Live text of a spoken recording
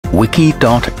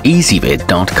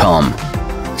wiki.ezvid.com.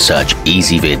 Search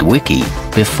Ezvid Wiki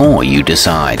before you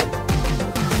decide.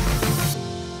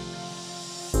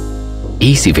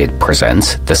 Ezvid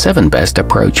presents the 7 best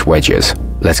approach wedges.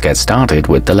 Let's get started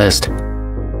with the list.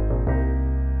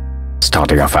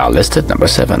 Starting off our list at number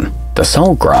 7. The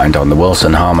sole grind on the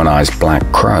Wilson Harmonized Black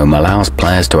Chrome allows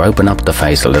players to open up the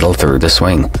face a little through the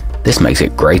swing. This makes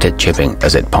it great at chipping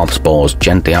as it pops balls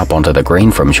gently up onto the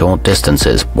green from short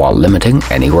distances while limiting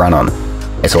any run-on.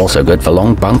 It's also good for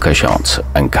long bunker shots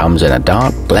and comes in a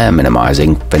dark,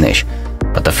 glare-minimizing finish,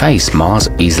 but the face mars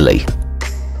easily.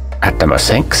 At number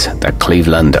 6, the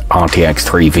Cleveland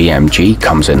RTX3 VMG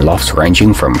comes in lofts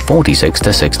ranging from 46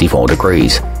 to 64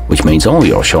 degrees, which means all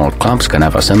your short clubs can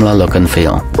have a similar look and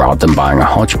feel, rather than buying a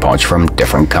hodgepodge from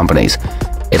different companies.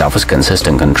 It offers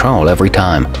consistent control every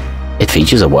time. It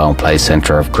features a well-placed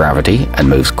center of gravity and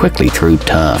moves quickly through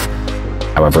turf.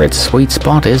 However, its sweet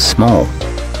spot is small.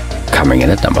 Coming in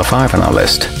at number 5 on our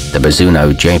list, the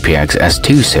Mizuno JPX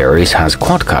S2 series has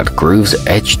quad-cut grooves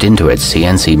etched into its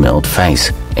CNC milled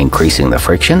face, increasing the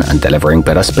friction and delivering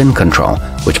better spin control,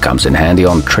 which comes in handy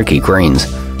on tricky greens.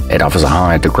 It offers a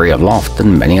higher degree of loft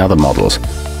than many other models.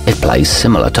 It plays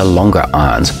similar to longer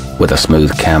irons, with a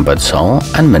smooth cambered sole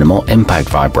and minimal impact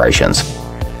vibrations.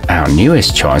 Our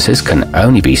newest choices can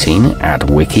only be seen at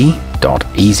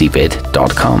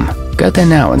wiki.ezvid.com. Go there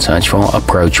now and search for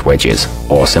approach wedges,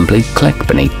 or simply click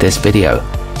beneath this video.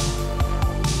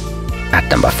 At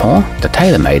number 4, the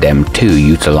TaylorMade M2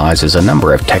 utilizes a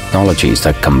number of technologies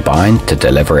that combine to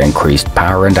deliver increased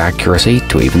power and accuracy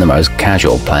to even the most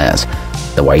casual players.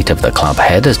 The weight of the club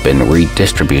head has been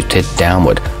redistributed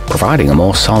downward, providing a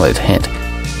more solid hit.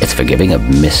 It's forgiving of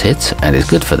mishits and is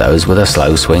good for those with a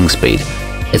slow swing speed.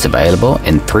 It's available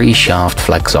in 3 shaft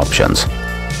flex options.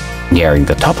 Nearing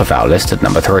the top of our list at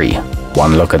number 3.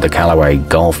 One look at the Callaway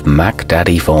Golf Mack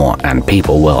Daddy 4 and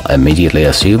people will immediately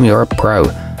assume you're a pro.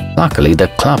 Luckily, the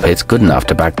club hit's good enough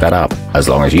to back that up, as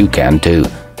long as you can too.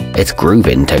 Its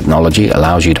groove-in technology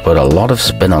allows you to put a lot of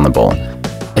spin on the ball.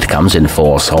 It comes in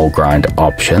 4 sole grind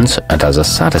options and has a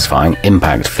satisfying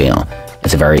impact feel.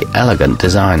 It's a very elegant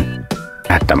design.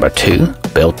 At number 2,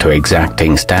 built to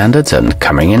exacting standards and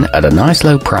coming in at a nice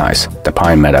low price, the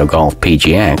Pinemeadow Golf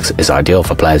PGX is ideal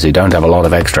for players who don't have a lot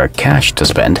of extra cash to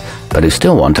spend, but who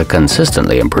still want to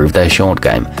consistently improve their short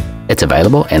game. It's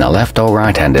available in a left or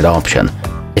right-handed option.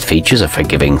 It features a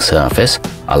forgiving surface,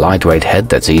 a lightweight head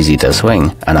that's easy to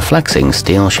swing, and a flexing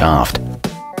steel shaft.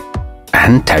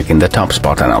 And taking the top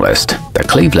spot on our list, the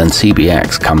Cleveland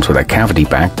CBX comes with a cavity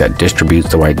back that distributes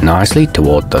the weight nicely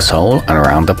toward the sole and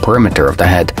around the perimeter of the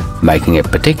head, making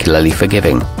it particularly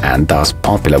forgiving and thus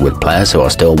popular with players who are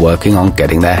still working on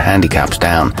getting their handicaps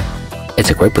down.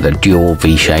 It's equipped with a dual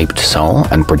V-shaped sole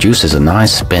and produces a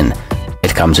nice spin.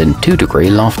 It comes in 2-degree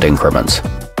loft increments.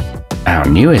 Our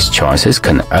newest choices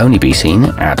can only be seen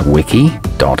at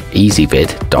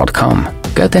wiki.ezvid.com.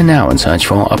 Go there now and search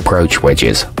for approach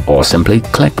wedges, or simply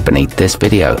click beneath this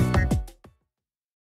video.